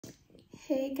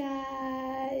Hey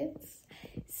guys,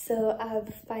 so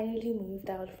I've finally moved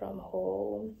out from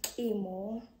home.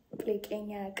 Imo, like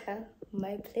Enyaka,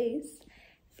 my place.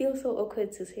 Feels so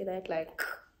awkward to say that, like,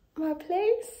 my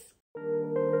place.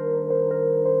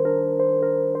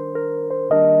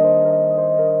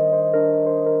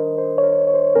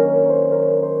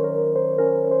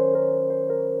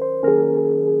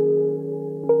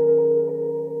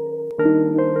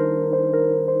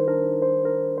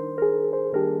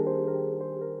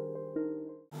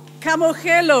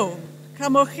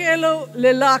 Camogelo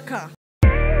Lelaka.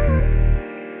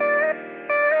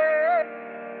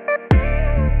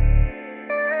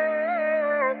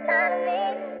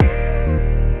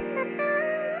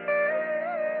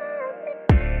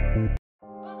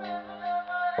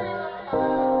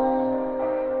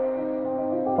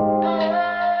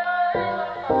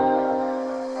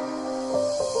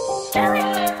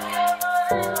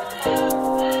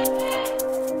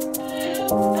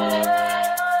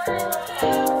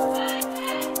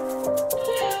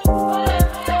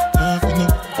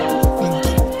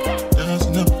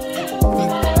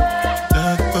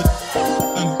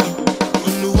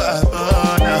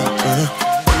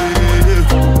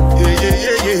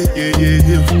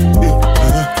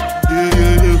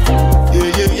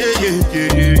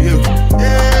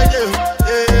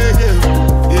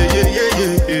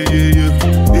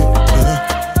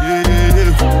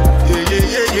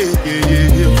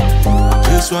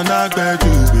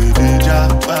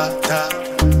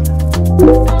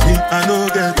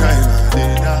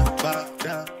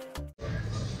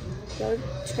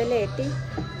 Toilet,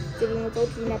 taking about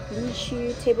clean up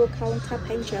tissue, table counter,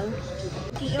 pine gel.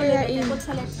 Yes.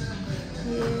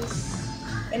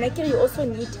 And I think you also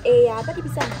need a so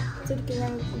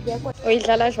you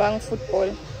can football.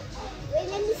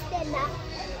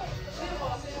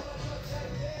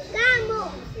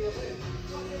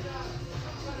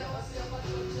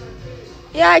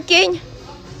 Yeah, King.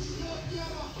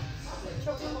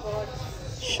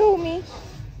 Show me.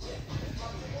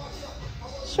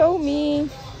 Show me.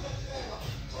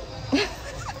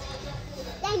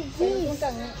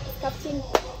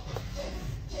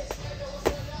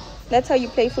 That's how you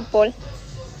play football.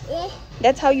 Yeah.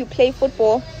 That's how you play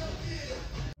football.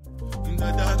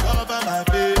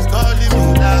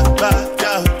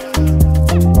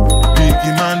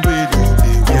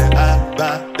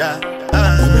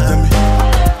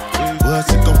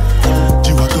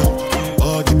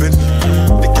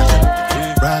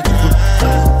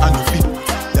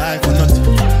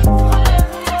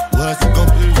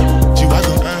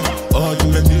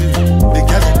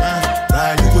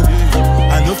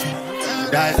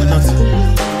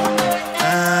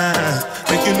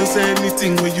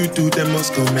 When you do, they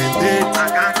must commend it. I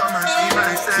can't come and see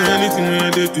myself. So anything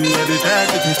when they do, they try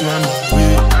to take me to my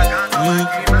way.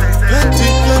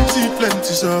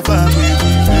 Plenty survive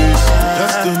with this.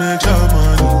 Just to make your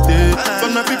money day.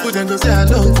 But my people then go say, I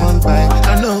know one buy,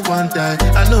 I know one die,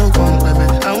 I know one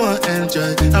women. I want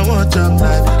enjoy, I want job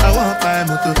life, I want buy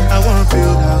motor, I want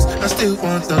build house, I still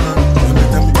want to know.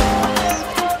 Tell me,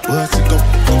 what's it go?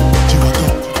 You are go,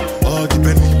 all the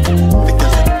money, the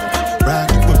cash, ride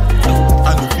the whip.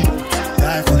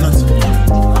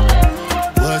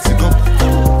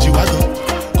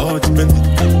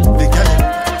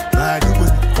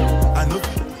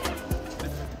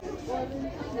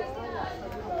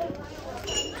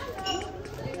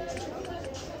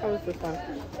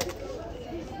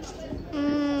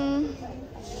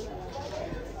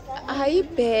 Hi,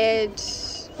 bed.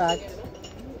 But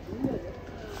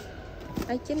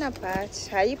I cannot bat.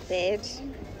 Hi, bed.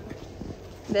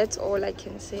 That's all I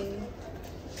can say.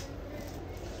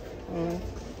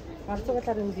 I'm so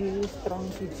really strong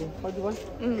people. What do you want?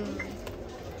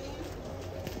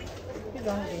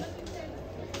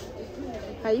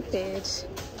 Hi, bed.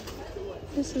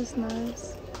 This is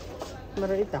nice.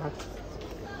 Very dark.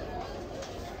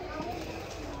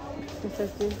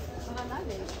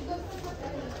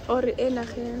 Or in a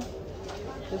hair.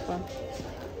 This one.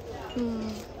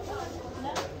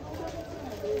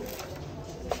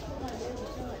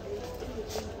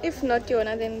 If not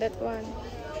Yona, then that one.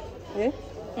 Yeah?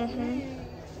 I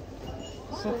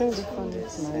think this one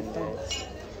is nice.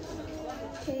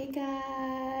 Hey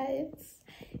guys.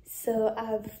 So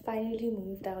I've finally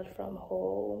moved out from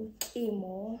home.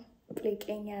 Imo, like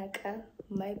Enyaka,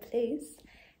 my place.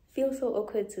 Feels so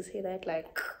awkward to say that,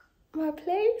 like, my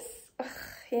place. Ugh,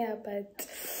 yeah, but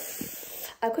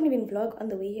I couldn't even vlog on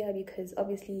the way here because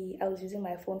obviously I was using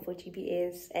my phone for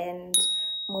GPS and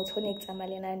Motonic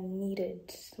Amalena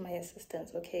needed my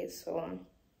assistance. Okay, so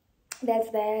that's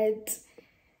that.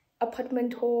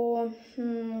 apartment tour,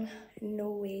 no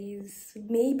ways.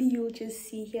 Maybe you'll just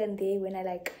see here and there when I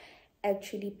like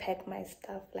actually pack my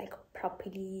stuff like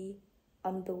properly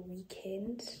on the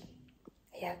weekend.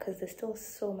 Yeah, because there's still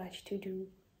so much to do,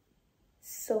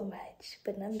 so much.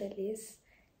 But nonetheless,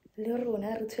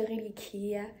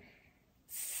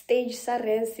 stage sa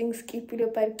racing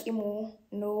skipule parkimo,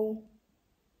 no,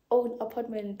 own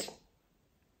apartment.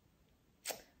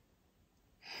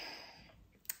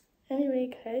 Anyway,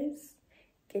 guys,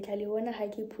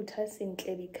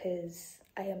 because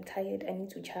I am tired. I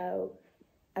need to chow.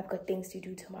 I've got things to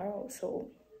do tomorrow, so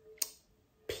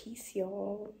peace,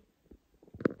 y'all.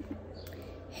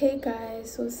 Hey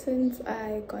guys, so since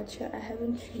I got here, I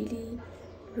haven't really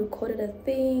recorded a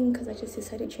thing because I just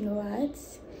decided, you know what,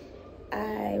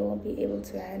 I won't be able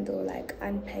to handle like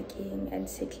unpacking and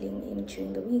settling in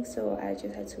during the week, so I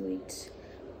just had to wait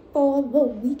for the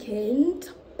weekend.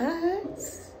 But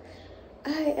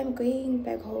I am going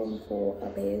back home for a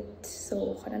bit,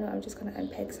 so I don't know, I'm just gonna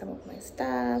unpack some of my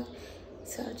stuff,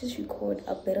 so I'll just record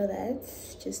a bit of that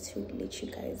just to let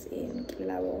you guys in,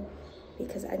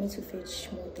 because I need to fetch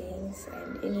more things.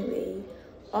 And anyway,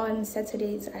 on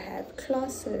Saturdays I have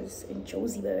classes in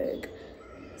Johannesburg,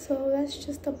 so that's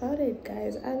just about it,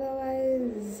 guys.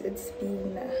 Otherwise, it's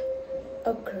been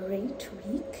a great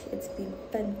week. It's been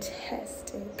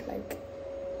fantastic. Like,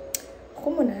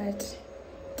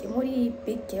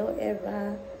 big girl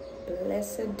era,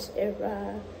 blessed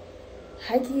era,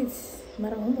 huggies,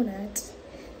 marahomonat.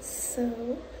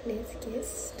 So let's get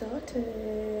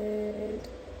started.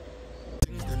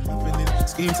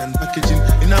 Schemes and packaging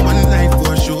in a one night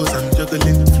for shows. I'm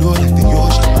juggling flow like the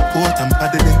ocean, my boat I'm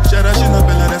paddling. Shara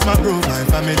Shinabella, that's my bro, my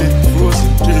family.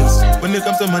 Frozen trace. When it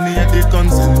comes to money, I did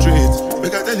concentrate.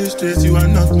 Make I tell you straight, you are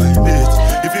not my mate.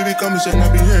 If you become a shit,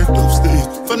 I'll be head of state.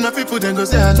 For my people, then go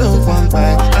say I know one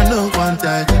buy, I know one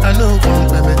die, I know one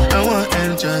baby. I want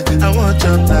enjoy, I want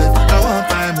job life, I want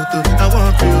buy motor, I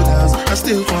want build house, I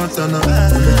still want to know.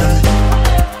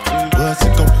 What's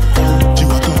it come?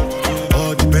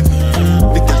 All depend.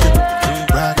 Big girl,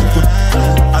 ride the foot. I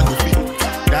no fit,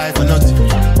 die for nothing.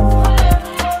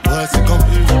 What's it come?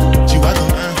 G-Wagon,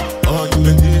 all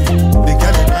depend. Big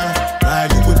girl, ride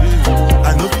the foot. I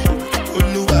no fit, oh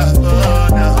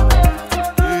now.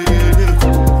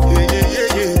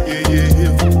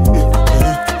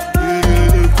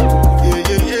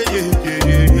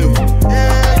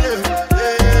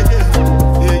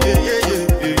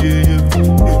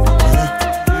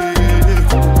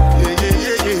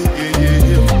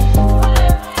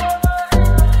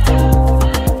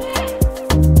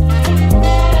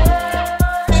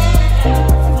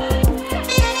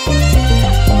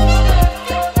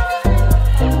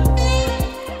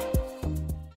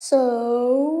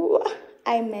 So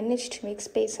I managed to make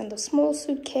space in the small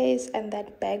suitcase and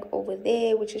that bag over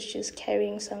there, which is just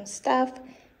carrying some stuff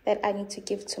that I need to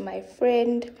give to my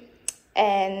friend,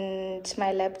 and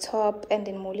my laptop, and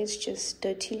then more is just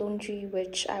dirty laundry,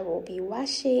 which I will be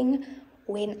washing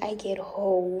when I get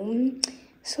home.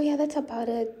 So yeah, that's about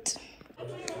it.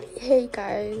 Hey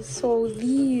guys, so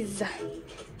these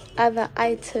are the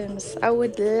items I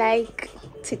would like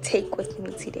to take with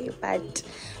me today, but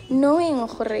knowing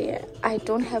I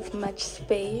don't have much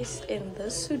space in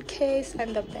the suitcase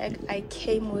and the bag I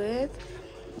came with,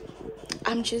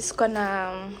 I'm just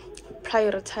gonna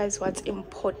prioritize what's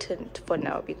important for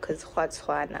now, because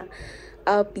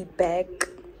I'll be back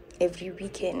every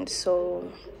weekend.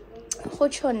 So the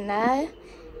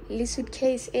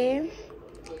suitcase are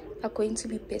going to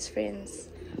be best friends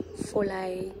for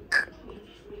like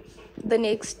the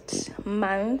next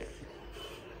month.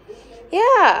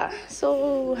 Yeah,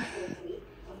 so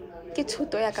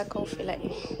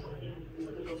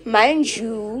mind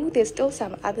you, there's still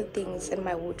some other things in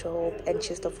my wardrobe and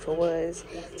chest of drawers,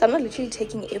 so I'm not literally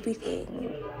taking everything,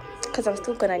 because I'm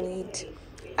still gonna need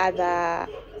other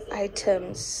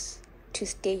items to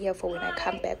stay here for when I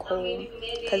come back home,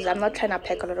 because I'm not trying to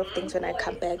pack a lot of things when I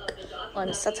come back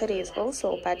on Saturdays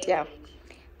also. But yeah,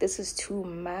 this is too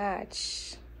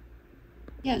much.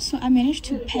 Yeah, so I managed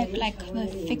to pack like the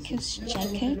thickest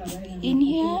jacket in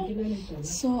here,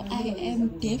 so I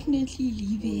am definitely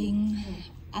leaving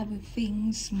other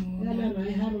things more.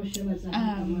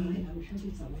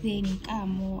 Then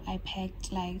I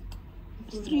packed like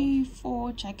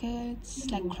 3-4 jackets,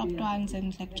 like cropped ones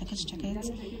and like jackets,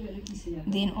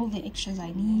 then all the extras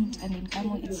I need, and then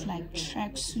it's like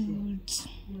tracksuits,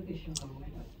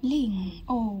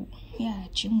 oh yeah,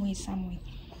 gym wear somewhere.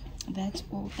 That's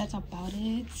all. That's about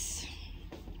it.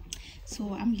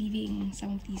 So I'm leaving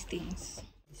some of these things.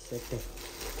 Okay,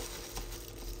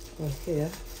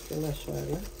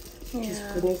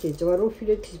 teaspoon ke tse wa ro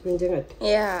file teaspoon tse ngata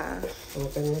Yeah. o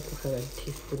ka nna go ga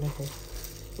teaspoon he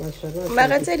maswana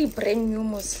Mara tse di brand new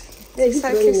mos.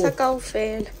 Sa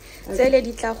kaofela. Tse le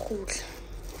di tla gutla.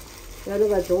 ya lo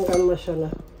ba tsong ka maswana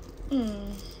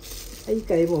ai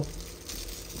kae mo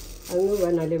a no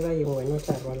bana le ba yengwe no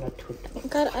tla rwala thuto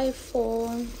Ka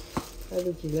iPhone. a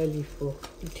le dila lifo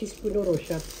teaspoon ro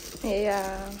sharp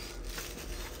Yeah.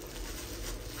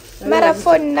 Mara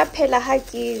phone na phela ha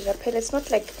ke ja phela, it's not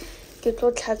like ke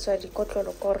tlo tlhatswa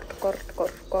dikotlolo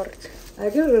kort. a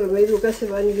ke re ba ile ka se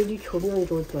bane le ditšhomong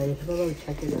tlo tswae ba ba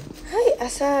tshakela Hai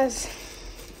asas.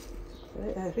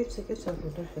 a re tse ke sa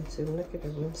bona ga se nna ke ba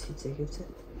bontshitse ke tse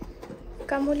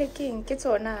Ka molekeng ke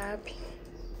tsona hape.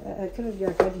 a ke re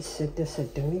ya ka di sete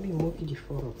maybe mo ke di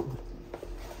foroko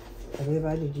a be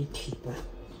ba le dithipa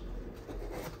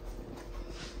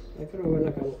a ke re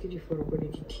bona ka ke di foroko le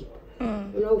dithipa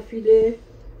ona o file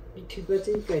dithipa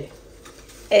tse kae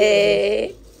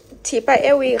Thipa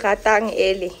e o e ratang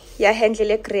ele ya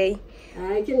handle grey.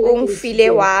 a ke O ngfile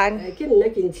one. ke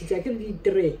nna ke ntshitse ke di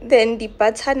 3 Then the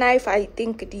butter knife I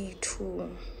think di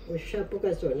 2. o sharp ka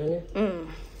tsona ne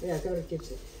ya ka re ke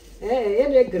tse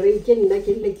le grey ke nna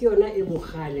ke le ke yona e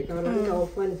mogale ka rona ka o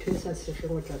fa ntwe sa se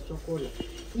go tla tsokola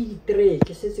e di 3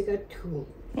 ke setse ka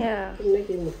 2 Yeah. ke nna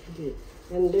ke mo file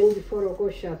and then before o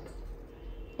go sharp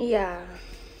Yeah.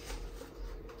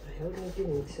 I don't think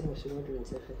it's so much doing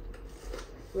something.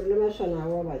 We're not sure now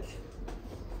what.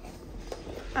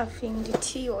 I think the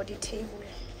tea or the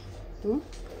table.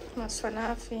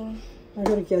 Maswana I think. I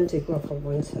don't can't take off for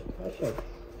one side. I shall.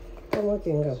 I'm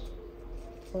working up.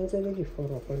 Once I ready for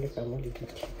a poly family.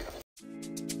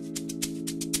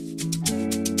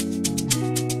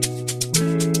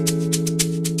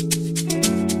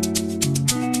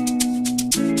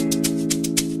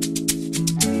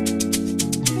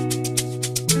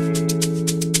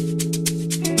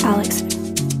 Alex,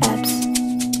 Abs.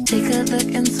 Take a look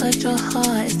inside your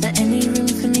heart. Is there any room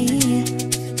for me?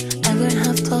 I won't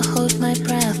have to hold my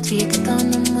breath till you get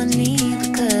down on one knee.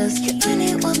 Because you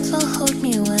only want to hold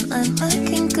me when I'm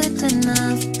looking good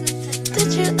enough.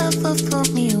 Did you ever fool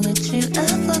me? Would you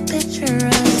ever picture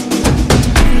us?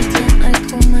 Every time I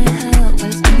pull my hair out,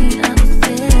 was me out of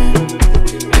fear.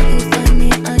 You'll find me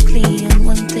ugly and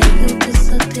one day you'll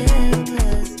disappear.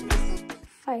 'Cause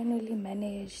Finally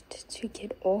managed to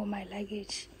get all my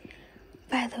luggage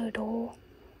by the door.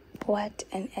 What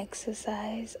an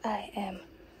exercise. I am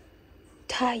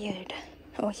tired.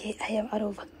 Okay, I am out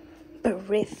of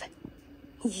breath.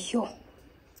 Yo.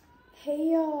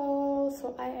 Hey y'all,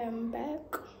 so I am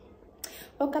back.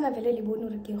 So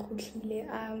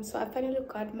I finally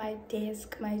got my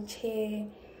desk, my chair,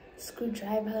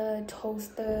 screwdriver,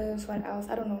 toasters, what else?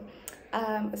 I don't know.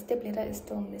 A stapler is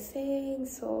still missing,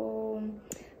 so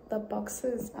the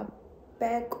boxes are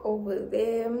back over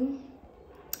there.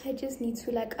 I just need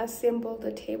to like assemble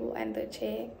the table and the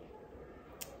chair,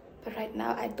 but right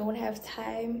now I don't have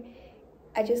time.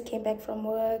 I just came back from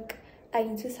work. I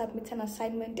need to submit an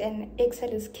assignment and Excel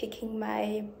is kicking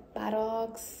my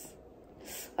buttocks.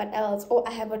 What else? Oh,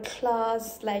 I have a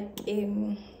class like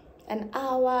in an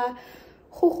hour.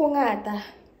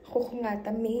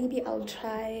 Maybe I'll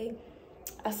try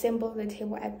assemble the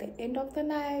table at the end of the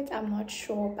night. I'm not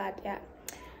sure, but yeah,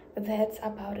 that's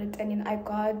about it. And then I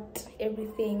got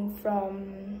everything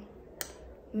from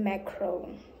Macro.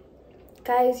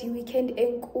 Guys, you weekend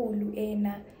enkulu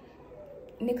ena.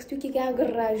 Next week I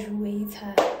graduate.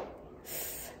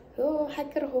 Oh,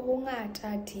 hacker ho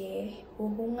ngata dear. Ho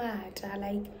ngata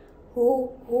like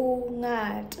ho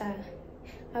ngata.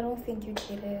 I don't think you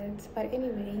get it, but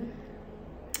anyway,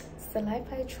 it's the life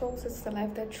I chose. It's the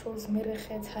life that chose me.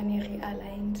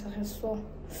 Aligned. So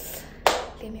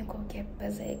let me go get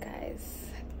busy, guys.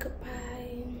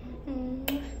 Goodbye.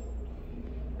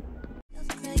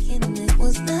 It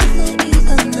was never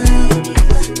even now. Did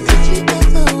you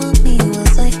ever want me?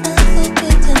 Was I ever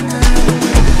good enough?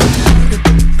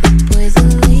 Good boys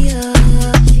are way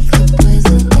up. Good boys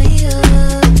are way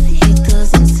up. He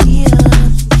doesn't see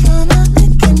us. You're not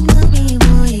looking at me,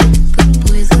 boy. Good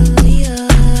boys are way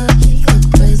up. Good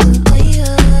boys are way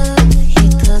up. He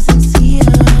doesn't see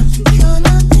us. You're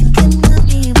not looking at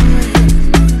me, boy.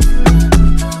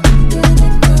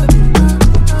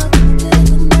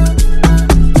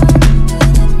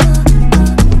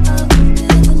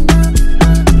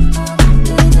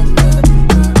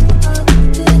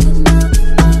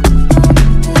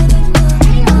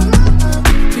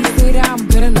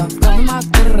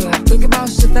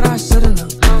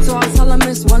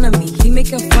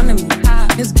 front of me.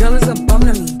 His girl is a bum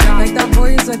to me. Like that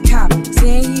boy is a cap.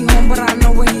 Saying he home, but I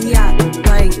know where he at.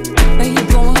 Like, but he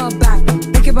blowing her back.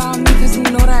 Think about me, cause he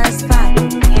know that it's fat.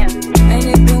 Ain't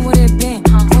it been what it been?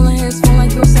 Pulling his phone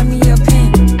like yo, send me a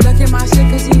pin. Look at my shit,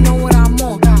 cause he know what I'm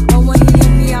on. But when he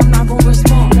hit me, I'm not gonna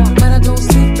respond. But I don't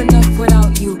sleep enough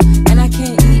without you. And I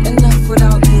can't eat enough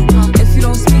without you. If you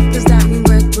don't speak, does that mean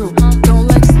we're through? Don't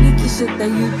like sneaky shit that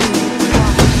you do.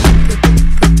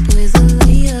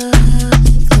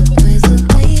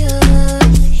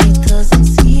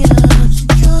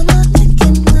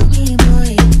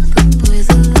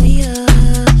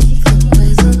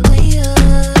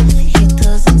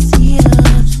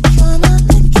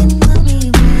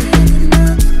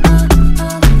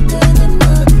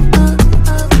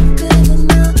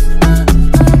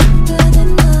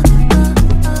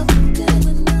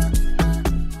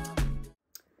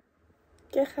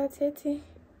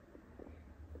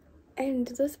 And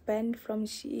this band from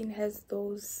Shein has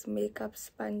those makeup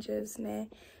sponges,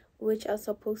 which are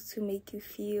supposed to make you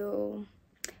feel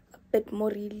a bit more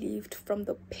relieved from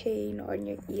the pain on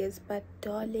your ears. But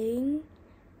darling,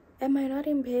 am I not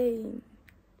in pain?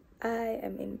 I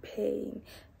am in pain,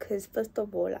 because first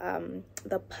of all,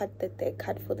 the part that they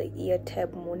cut for the ear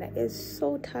tab, Mona, is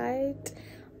so tight.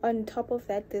 On top of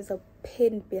that, there's a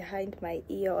pin behind my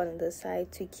ear on the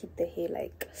side to keep the hair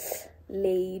like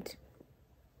laid.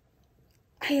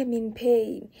 I am in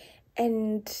pain,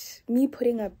 and me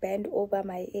putting a band over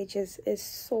my edges is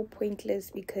so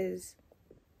pointless, because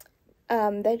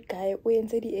that guy when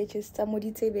the edges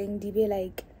somebody saying they be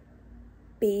like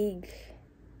big,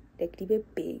 like they be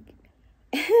big.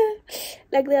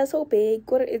 Like they are so big,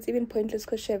 it's even pointless,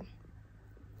 because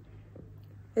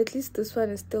at least this one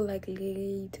is still like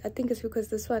laid. I think it's because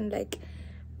this one like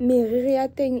me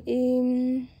thing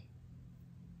in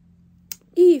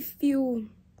if you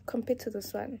compared to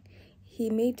this one, he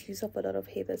made use of a lot of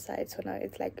hair the side, so now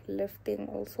it's like lifting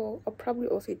also. Or probably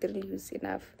also didn't use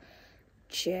enough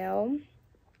gel.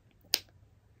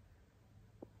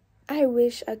 I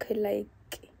wish I could like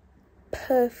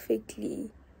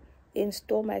perfectly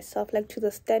install myself like to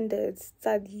the standards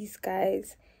that these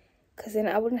guys, because then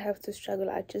I wouldn't have to struggle.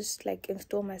 I just like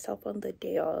install myself on the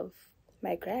day of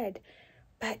my grad.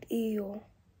 But ew,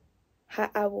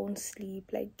 I won't sleep.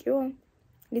 Like yo,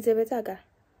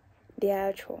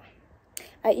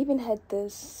 I even had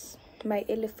this my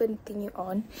elephant thingy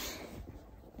on.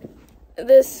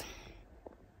 This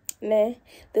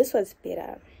was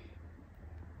better.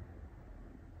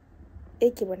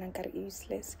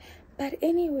 Useless. But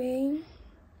anyway,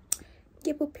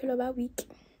 ke bophelo ba week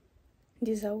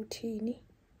ndizawuthini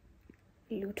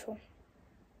lutho.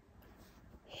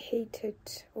 Hate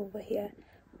it over here,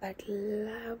 but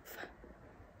love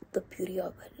the beauty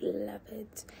of it. Love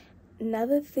it.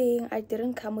 Another thing, I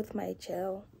didn't come with my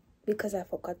gel because I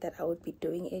forgot that I would be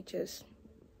doing edges.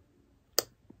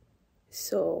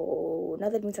 So now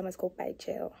that means I must go buy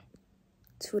gel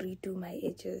to redo my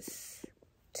edges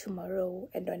tomorrow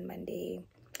and on Monday.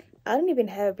 I don't even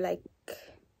have like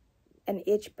an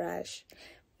edge brush.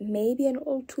 Maybe an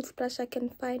old toothbrush I can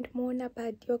find more.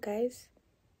 But yo guys,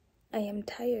 I am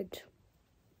tired.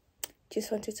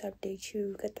 Just wanted to update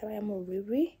you. I am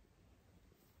really.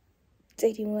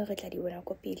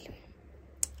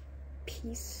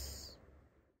 Peace.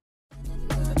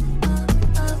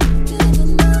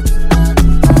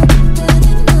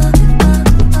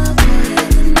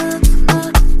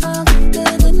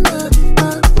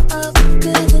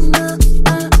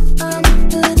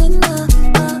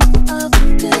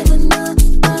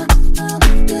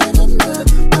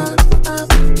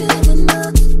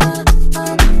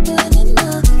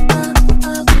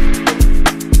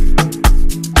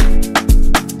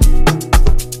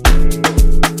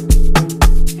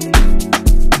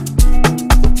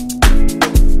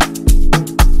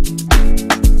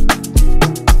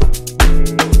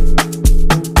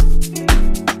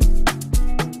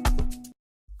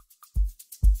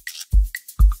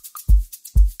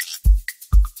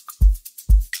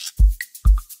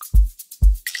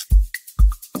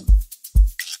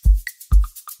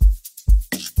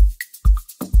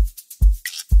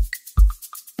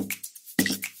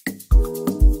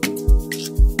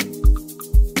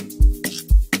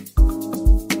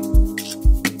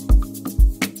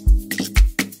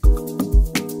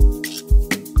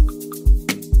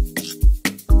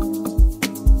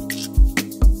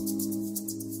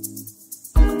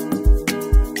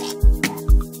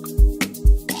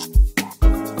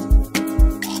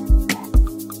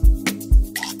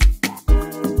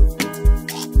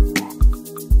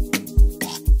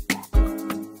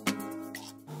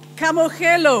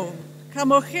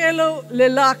 Kamogelo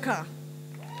Lelaka.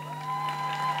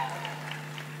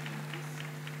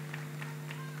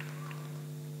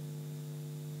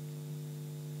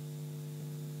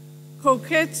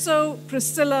 Koketso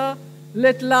Priscilla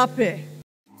Litlape.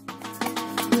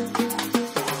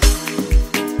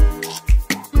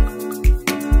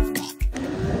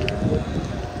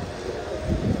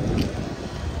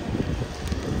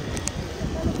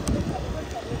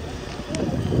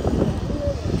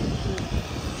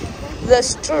 The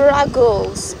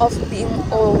struggles of being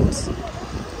old.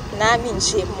 Nami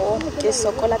nje mo ke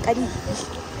sokola ka di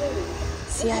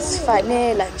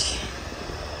siyasifanela nje.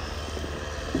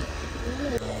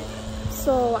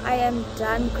 So I am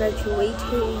done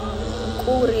graduating.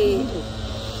 Kuri.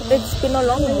 It's been a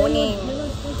long morning.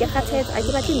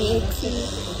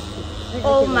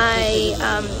 All my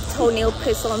toenail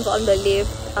press-ons on the left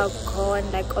are gone,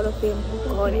 like all of them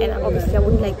gone, and obviously I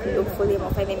wouldn't like look for them or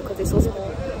find them because they're so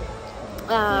small.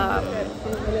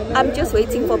 I'm just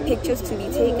waiting for pictures to be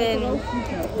taken.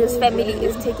 This family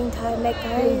is taking time. Like,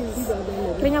 guys,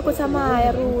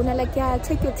 like, yeah,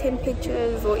 take your 10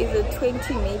 pictures, or is it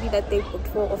 20 maybe that they booked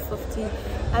for, or 50?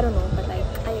 I don't know, but like,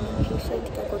 I am impatient.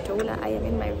 I am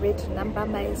in my red number,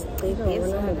 my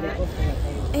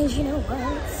and you know what?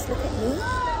 Look at me.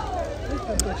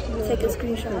 Take a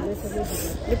screenshot.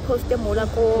 We post them all on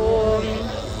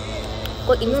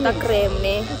Instagram.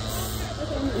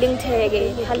 Link tag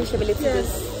this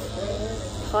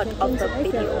part of the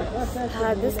video.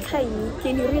 This time,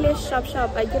 can you really sharp?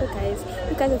 I get it, guys.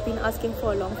 You guys have been asking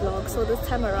for a long vlog, so this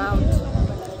time around,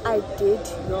 I did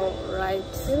your right.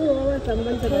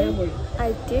 Okay?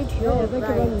 I did your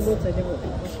right.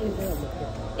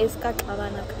 It's got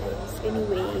Havana, guys.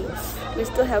 Anyway, we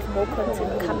still have more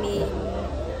content coming.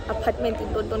 Apartment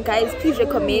in London, guys. Please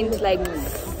recommend like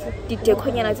the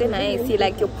deconyana nice, see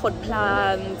like your pot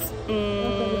plants.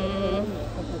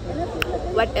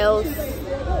 What else?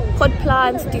 Pot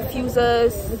plants,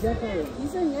 diffusers,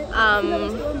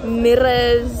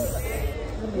 mirrors.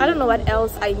 I don't know what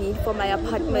else I need for my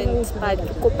apartment, but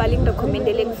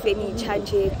recommending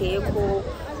furniture, deco,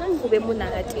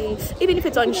 even if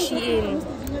it's on Shein,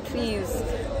 please.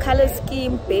 Color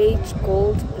scheme: beige,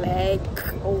 gold, black,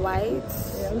 or white,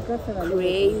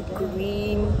 gray,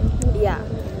 green. Yeah,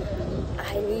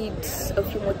 I need a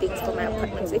few more things for my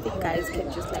apartment. So if you guys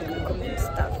can just like recommend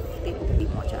stuff, then it would be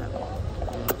more job.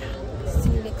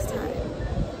 See you next time.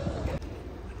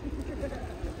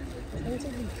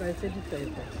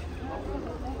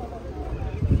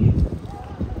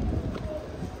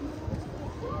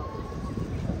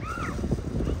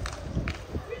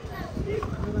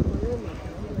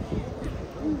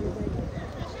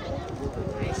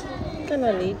 Kind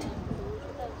of late.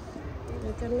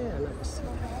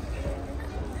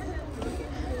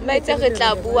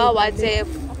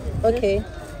 Okay.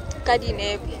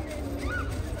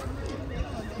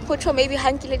 Put maybe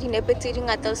hankile dinepe tse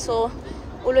dingata, so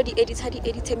all of the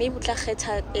editor maybe o tla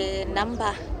kgetha a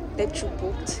number that you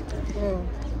booked.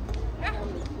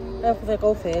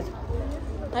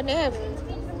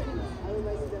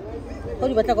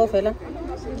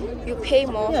 You pay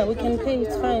more. Yeah, we can pay,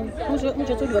 it's fine.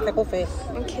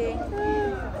 Okay.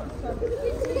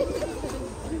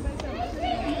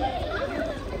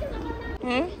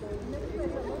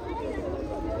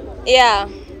 Yeah.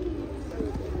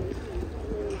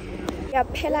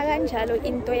 Yaphela kanjalo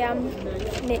into yami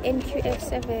ne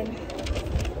NQF7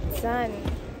 done.